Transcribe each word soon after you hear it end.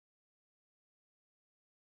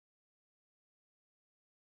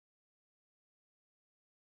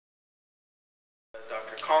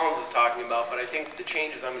Dr. Collins is talking about, but I think the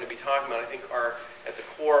changes I'm going to be talking about, I think, are at the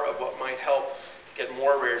core of what might help get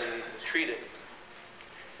more rare diseases treated.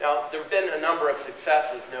 Now, there have been a number of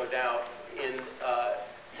successes, no doubt, in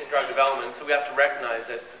drug development, so we have to recognize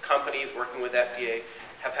that the companies working with FDA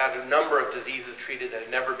have had a number of diseases treated that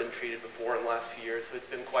have never been treated before in the last few years, so it's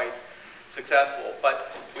been quite successful.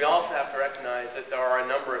 But we also have to recognize that there are a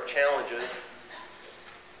number of challenges,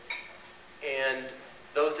 and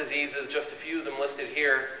those diseases, just a few of them listed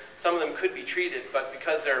here, some of them could be treated, but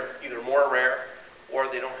because they're either more rare or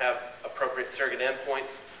they don't have appropriate surrogate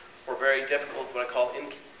endpoints or very difficult, what I call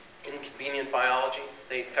inconvenient biology,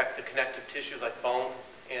 they affect the connective tissues like bone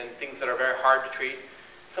and things that are very hard to treat.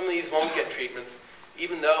 Some of these won't get treatments,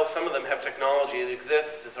 even though some of them have technology that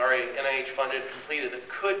exists, that's already NIH funded, completed, that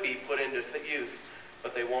could be put into use,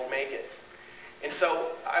 but they won't make it. And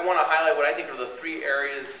so I want to highlight what I think are the three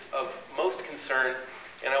areas of most concern,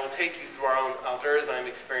 and I will take you through our own Aldurazyme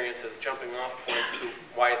experience as jumping off points to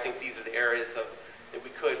why I think these are the areas that we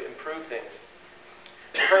could improve things.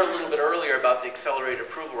 We heard a little bit earlier about the accelerated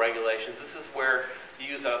approval regulations. This is where you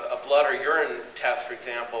use a blood or urine test, for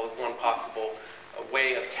example, as one possible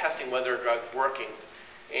way of testing whether a drug's working.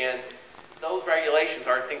 And those regulations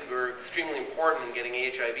I think are extremely important in getting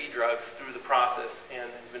HIV drugs through the process and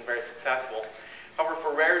have been very successful. However,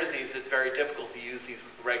 for rare disease, it's very difficult to use these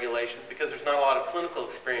regulations because there's not a lot of clinical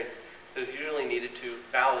experience that is usually needed to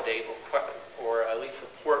validate or at least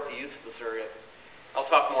support the use of the surrogate. I'll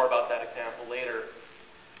talk more about that example later.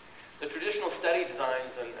 The traditional study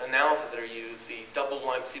designs and analysis that are used, the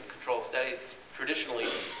double-blind placebo-controlled studies, traditionally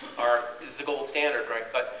is the gold standard, right?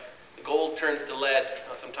 But the gold turns to lead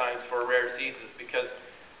sometimes for rare diseases because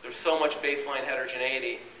there's so much baseline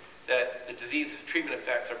heterogeneity that the disease treatment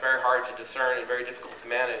effects are very hard to discern and very difficult to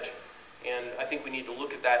manage. And I think we need to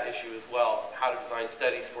look at that issue as well, how to design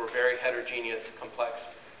studies for very heterogeneous, complex,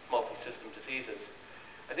 multi-system diseases.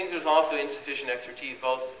 I think there's also insufficient expertise,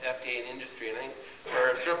 both FDA and industry, and I think there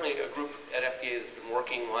are certainly a group at FDA that's been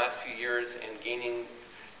working the last few years and gaining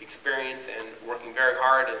experience and working very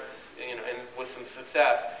hard and with some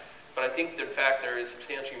success. But I think that in fact there is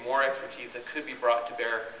substantially more expertise that could be brought to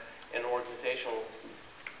bear in organizational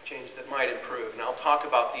change that might improve. And I'll talk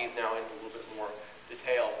about these now in a little bit more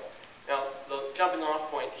detail. Now, the jumping off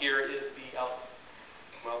point here is the,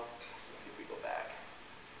 well, let's see if we go back.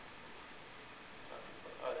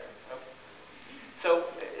 Oh, there, okay. So,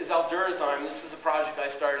 is Aldurazyme. This is a project I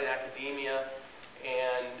started in academia,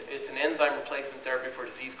 and it's an enzyme replacement therapy for a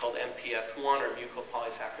disease called MPS I, or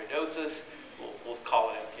mucopolysaccharidosis. We'll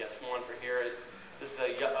call it MPS I for here. This is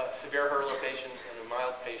a severe hurdler patient and a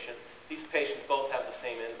mild patient. These patients both have the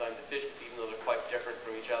same enzyme deficiency, even though they're quite different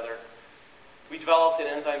from each other. We developed an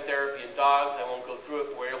enzyme therapy in dogs. I won't go through it,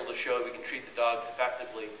 but we're able to show we can treat the dogs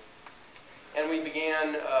effectively. And we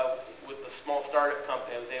began with a small startup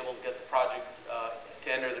company. I was able to get the project to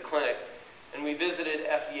enter the clinic. And we visited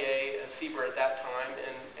FDA and CBER at that time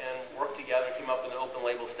and worked together, came up with an open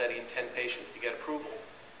label study in 10 patients to get approval.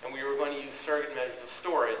 And we were going to use surrogate measures of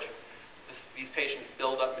storage. These patients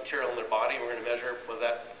build up material in their body, and we're going to measure whether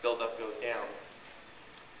that buildup goes down.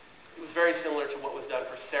 It was very similar to what was done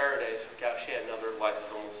for Ceridase for Gaucher, another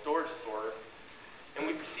lysosomal storage disorder. And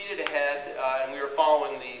we proceeded ahead, and we were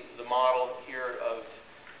following the model here of,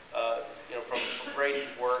 from Brady's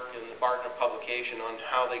work and the Barton publication on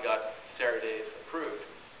how they got Ceridase approved.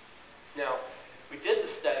 Now, we did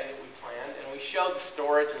the study that we planned, and we showed the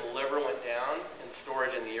storage in the liver went down, and the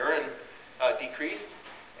storage in the urine decreased.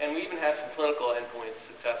 And we even had some clinical endpoints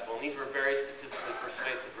successful, and these were very statistically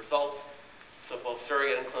persuasive results. So both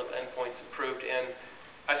surrogate and clinical endpoints improved, and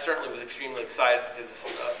I certainly was extremely excited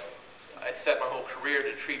because I set my whole career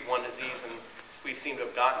to treat one disease, and we seem to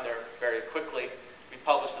have gotten there very quickly. We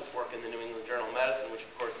published this work in the New England Journal of Medicine, which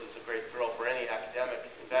of course is a great thrill for any academic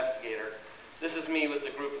investigator. This is me with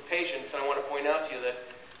a group of patients, and I want to point out to you that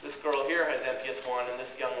this girl here has MPS I, and this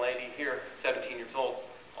young lady here, 17 years old,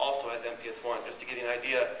 also has MPS I, just to give you an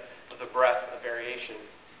idea of the breadth of variation.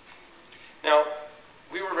 Now,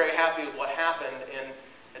 we were very happy with what happened, and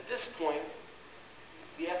at this point,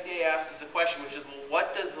 the FDA asked us a question, which is, well,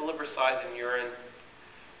 what does the liver size in urine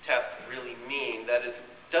test really mean? That is,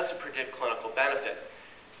 does it predict clinical benefit?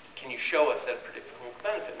 Can you show us that it predicts clinical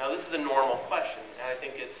benefit? Now, this is a normal question, and I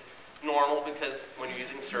think it's normal because when you're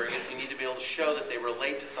using surrogates, you need to be able to show that they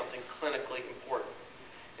relate to something clinically important.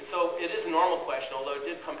 And so it is a normal question, although it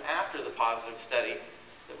did come after the positive study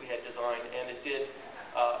that we had designed, and it did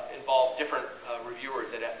involve different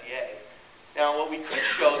reviewers at FDA. Now, what we could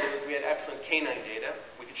show them is we had excellent canine data.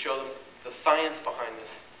 We could show them the science behind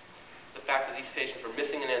this, the fact that these patients were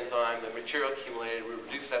missing an enzyme, the material accumulated, we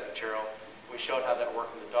reduced that material. We showed how that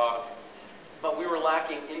worked in the dogs. But we were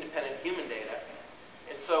lacking independent human data.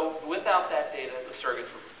 And so without that data, the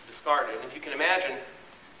surrogates were discarded. And if you can imagine,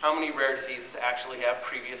 how many rare diseases actually have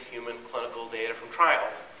previous human clinical data from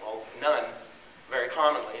trials? Well, none, very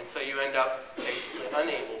commonly. And so you end up basically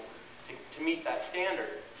unable to meet that standard.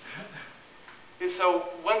 And so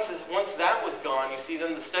once that was gone, you see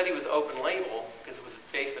then the study was open label because it was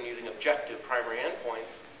based on using objective primary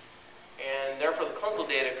endpoints. And therefore the clinical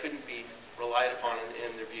data couldn't be relied upon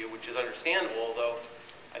in their view, which is understandable, although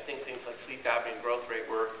I think things like sleep apnea and growth rate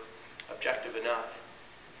were objective enough.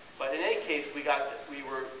 But in any case, we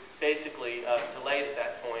were basically delayed at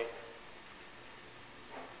that point.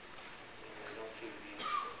 I don't seem to be.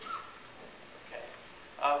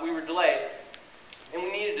 Okay. We were delayed, and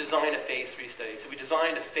we needed to design a phase 3 study. So we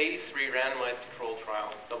designed a phase 3 randomized controlled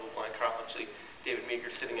trial, double-blind trial. Actually, David Meeker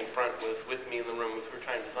sitting in front was with me in the room as we were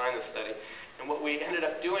trying to design the study. And what we ended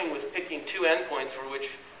up doing was picking 2 endpoints for which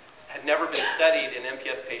had never been studied in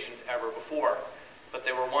MPS patients ever before, but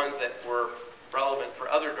they were ones that were relevant for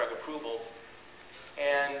other drug approvals.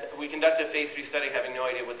 And we conducted a phase 3 study having no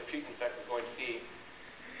idea what the treatment effect was going to be.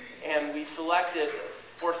 And we selected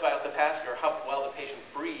forced vital capacity, or how well the patients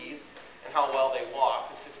breathe and how well they walk,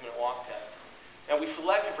 the 6-minute walk test. Now we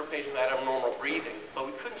selected for patients that had abnormal breathing, but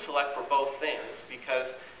we couldn't select for both things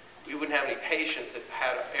because we wouldn't have any patients that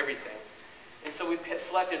had everything. And so we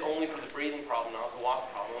selected only for the breathing problem, not the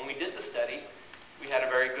walk problem. When we did the study, we had a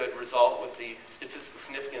very good result with the statistical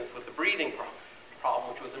significance with the breathing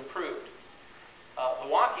problem, which was improved. The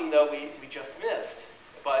walking, though, we just missed.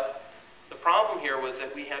 But the problem here was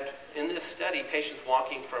that we had, in this study, patients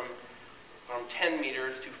walking from 10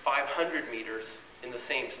 meters to 500 meters in the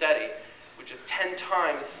same study, which is 10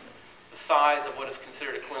 times the size of what is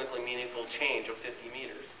considered a clinically meaningful change of 50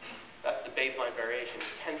 meters. That's the baseline variation,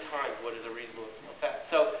 10 times what is a reasonable effect.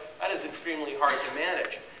 So that is extremely hard to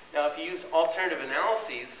manage. Now, if you use alternative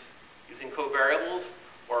analyses, using covariables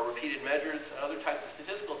or repeated measures, other types of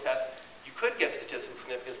statistical tests, you could get statistical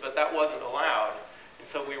significance, but that wasn't allowed, and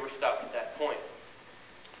so we were stuck at that point.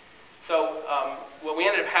 So what we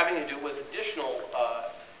ended up having to do was additional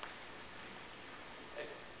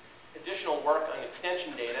work on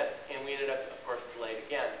extension data, and we ended up, of course, delayed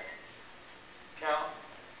again. Now,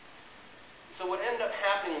 so what ended up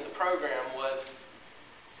happening in the program was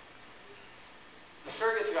the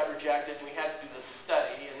surrogates got rejected, and we had to do this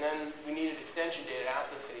study, and then we needed extension data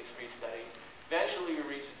after the phase 3 study. Eventually, we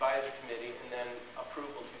reached advisory committee, and then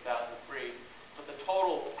approval in 2003. But the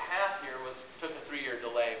total path here took a 3-year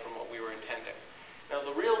delay from what we were intending. Now,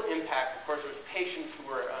 the real impact, of course, was patients who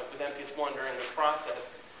were with MPS I during this process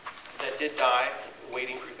that did die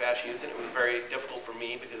waiting for compassionate use, and it was very difficult for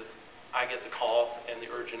me because I get the calls and the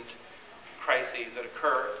urgent crises that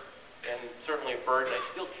occur, and certainly a burden I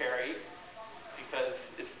still carry because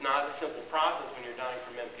it's not a simple process when you're dying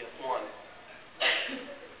from MPS I.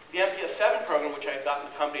 The MPS 7 program, which I had gotten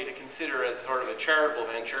the company to consider as sort of a charitable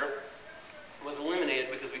venture, was eliminated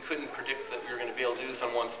because we couldn't predict that we were going to be able to do this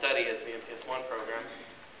on one study as the MPS I program.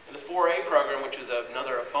 And the 4A program, which is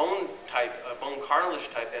another bone cartilage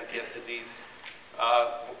type MPS disease,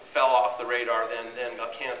 fell off the radar then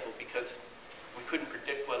got canceled because we couldn't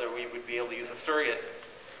predict whether we would be able to use a surrogate.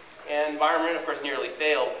 And BioMarin, of course, nearly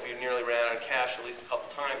failed. We nearly ran out of cash at least a couple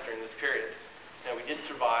times during this period. Now, we did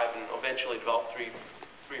survive and eventually developed three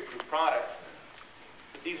approved products.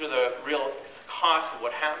 But these are the real costs of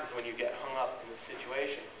what happens when you get hung up in this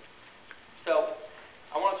situation. So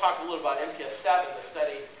I want to talk a little about MPS 7, the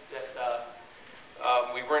study that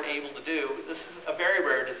we weren't able to do. This is a very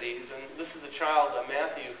rare disease, and this is a child,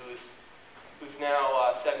 Matthew, who's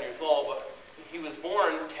now 7 years old, but he was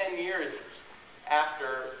born 10 years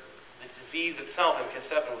after the disease itself, MPS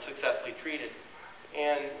 7, was successfully treated.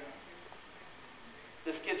 And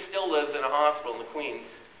this kid still lives in a hospital in the Queens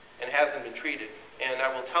and hasn't been treated. And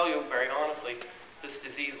I will tell you very honestly, this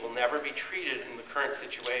disease will never be treated in the current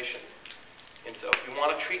situation. And so if you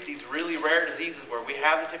want to treat these really rare diseases where we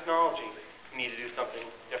have the technology, you need to do something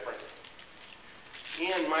different.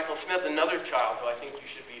 Ian Michael Smith, another child who I think you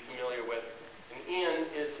should be familiar with. And Ian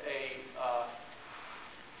is a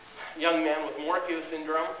young man with Morquio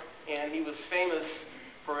syndrome, and he was famous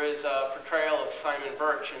for his portrayal of Simon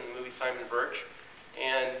Birch in the movie Simon Birch.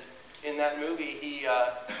 And in that movie,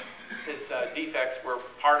 his defects were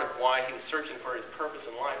part of why he was searching for his purpose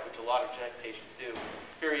in life, which a lot of genetic patients do.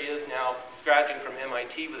 Here he is now, he's graduating from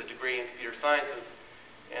MIT with a degree in computer sciences,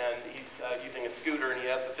 and he's using a scooter, and he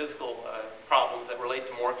has the physical problems that relate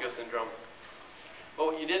to Morquio syndrome. But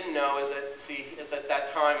what you didn't know is that, at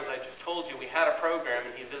that time, as I just told you, we had a program,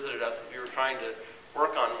 and he visited us as we were trying to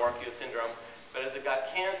work on Morquio syndrome. But as it got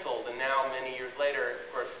canceled, and now many years later,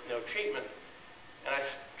 of course, no treatment, and I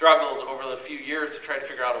struggled over the few years to try to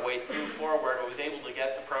figure out a way through forward. I was able to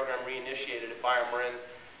get the program reinitiated at BioMarin,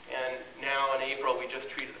 and now in April we just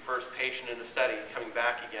treated the first patient in the study coming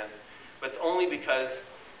back again. But it's only because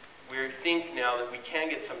we think now that we can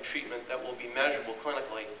get some treatment that will be measurable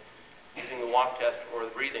clinically using the walk test or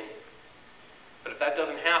the breathing. But if that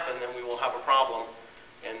doesn't happen, then we will have a problem,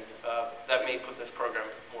 and that may put this program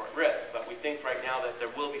more at risk. But we think right now that there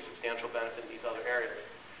will be substantial benefit in these other areas.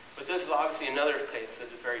 But this is obviously another case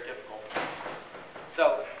that is very difficult.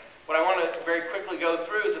 So what I want to very quickly go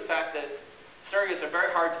through is the fact that surrogates are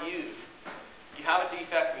very hard to use. You have a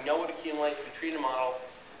defect, we know what accumulates, we treat a model,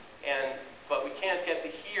 but we can't get to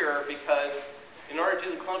here because in order to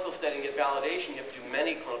do the clinical study and get validation, you have to do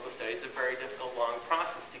many clinical studies. It's a very difficult, long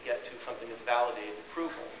process to get to something that's validated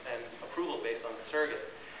approval based on the surrogate.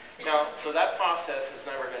 Now, so that process is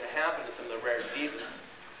never going to happen in some of the rare diseases.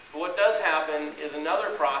 But what does happen is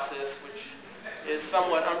another process which is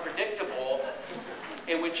somewhat unpredictable,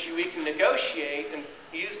 in which we can negotiate and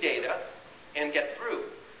use data and get through.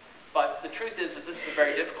 But the truth is that this is a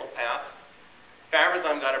very difficult path.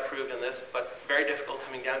 Fabrazyme got approved in this, but very difficult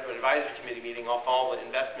coming down to an advisory committee meeting off all the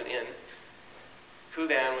investment in.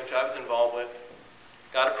 Kuvan, which I was involved with,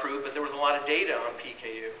 got approved, but there was a lot of data on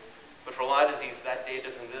PKU. But for a lot of diseases, that data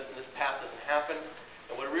doesn't exist, and this path doesn't happen.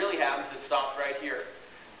 And what really happens, it stops right here.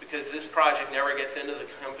 Because this project never gets into the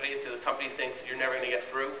company until the company thinks you're never going to get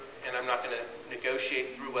through, and I'm not going to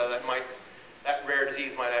negotiate through whether that rare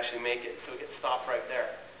disease might actually make it. So it gets stopped right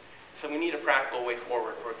there. So we need a practical way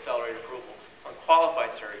forward for accelerated approvals on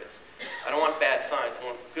qualified surrogates. I don't want bad science. I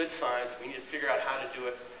want good science. We need to figure out how to do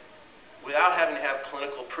it without having to have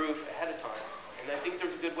clinical proof ahead of time. And I think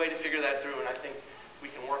there's a good way to figure that through, and I think we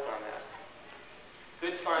can work on that.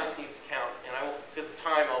 Good science needs to count, and because of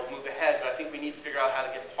time, I'll move ahead, but I think we need to figure out how to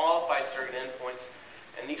get qualified surrogate endpoints,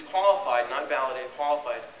 and these qualified, not validated,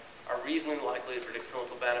 qualified, are reasonably likely to predict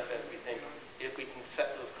clinical benefit, we think, if we can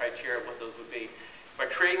set those criteria, what those would be. By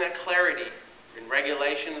creating that clarity in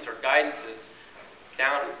regulations or guidances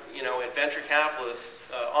down, at venture capitalist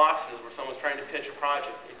offices where someone's trying to pitch a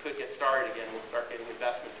project, it could get started again, and we'll start getting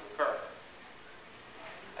investment to occur.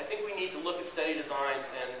 I think we need to look at study designs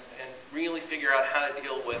and really figure out how to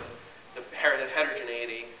deal with the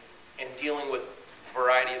heterogeneity and dealing with a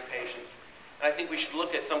variety of patients. And I think we should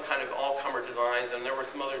look at some kind of all-comer designs, and there were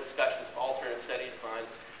some other discussions of alternate study designs.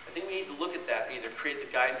 I think we need to look at that, either create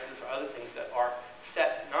the guidances or other things that are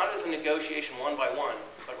set not as a negotiation one by one,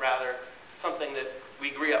 but rather something that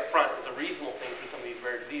we agree up front is a reasonable thing for some of these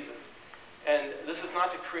rare diseases. And this is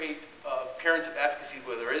not to create appearance of efficacy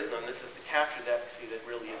where there is none. This is to capture the efficacy that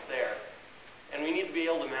really is there. And we need to be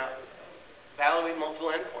able to evaluate multiple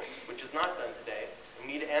endpoints, which is not done today. We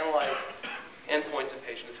need to analyze endpoints in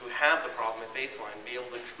patients who have the problem at baseline, be able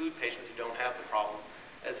to exclude patients who don't have the problem,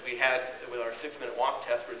 as we had with our 6-minute walk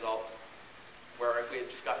test result, where if we had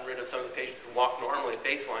just gotten rid of some of the patients who walked normally at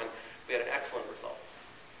baseline, we had an excellent result.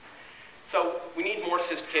 So we need more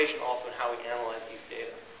sophistication also in how we analyze these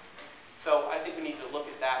data. So I think we need to look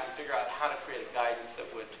at that and figure out how to create a guidance that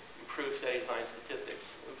would improve study design statistics.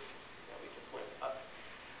 Oops, we just went up.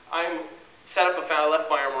 I left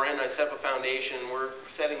BioMarin, I set up a foundation. We're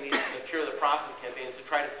setting these Cure the Process campaigns to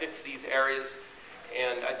try to fix these areas.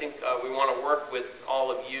 And I think we want to work with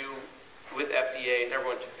all of you, with FDA and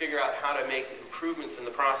everyone, to figure out how to make improvements in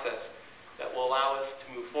the process that will allow us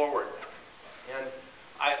to move forward. And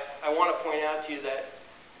I want to point out to you that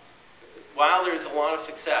while there's a lot of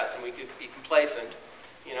success, and we could be complacent,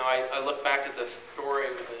 I look back at the story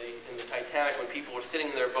in the Titanic when people were sitting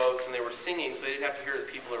in their boats and they were singing so they didn't have to hear the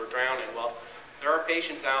people that were drowning. Well, there are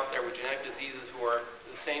patients out there with genetic diseases who are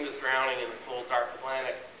the same as drowning in the full dark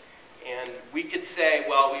Atlantic. And we could say,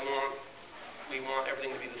 well, we want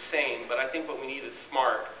everything to be the same, but I think what we need is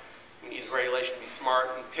smart. We need regulation to be smart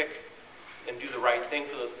and pick and do the right thing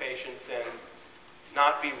for those patients and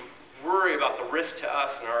not be worried about the risk to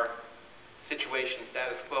us in our situation,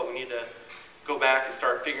 status quo. We need to go back and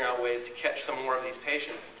start figuring out ways to catch some more of these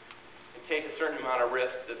patients and take a certain amount of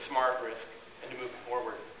risk, that's smart risk, and to move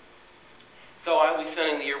forward. So I'll be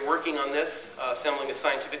spending the year working on this, assembling a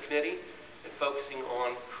scientific committee and focusing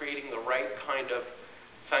on creating the right kind of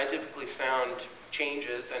scientifically sound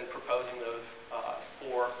changes and proposing those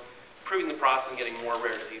for improving the process and getting more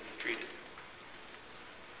rare diseases treated.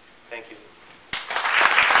 Thank you.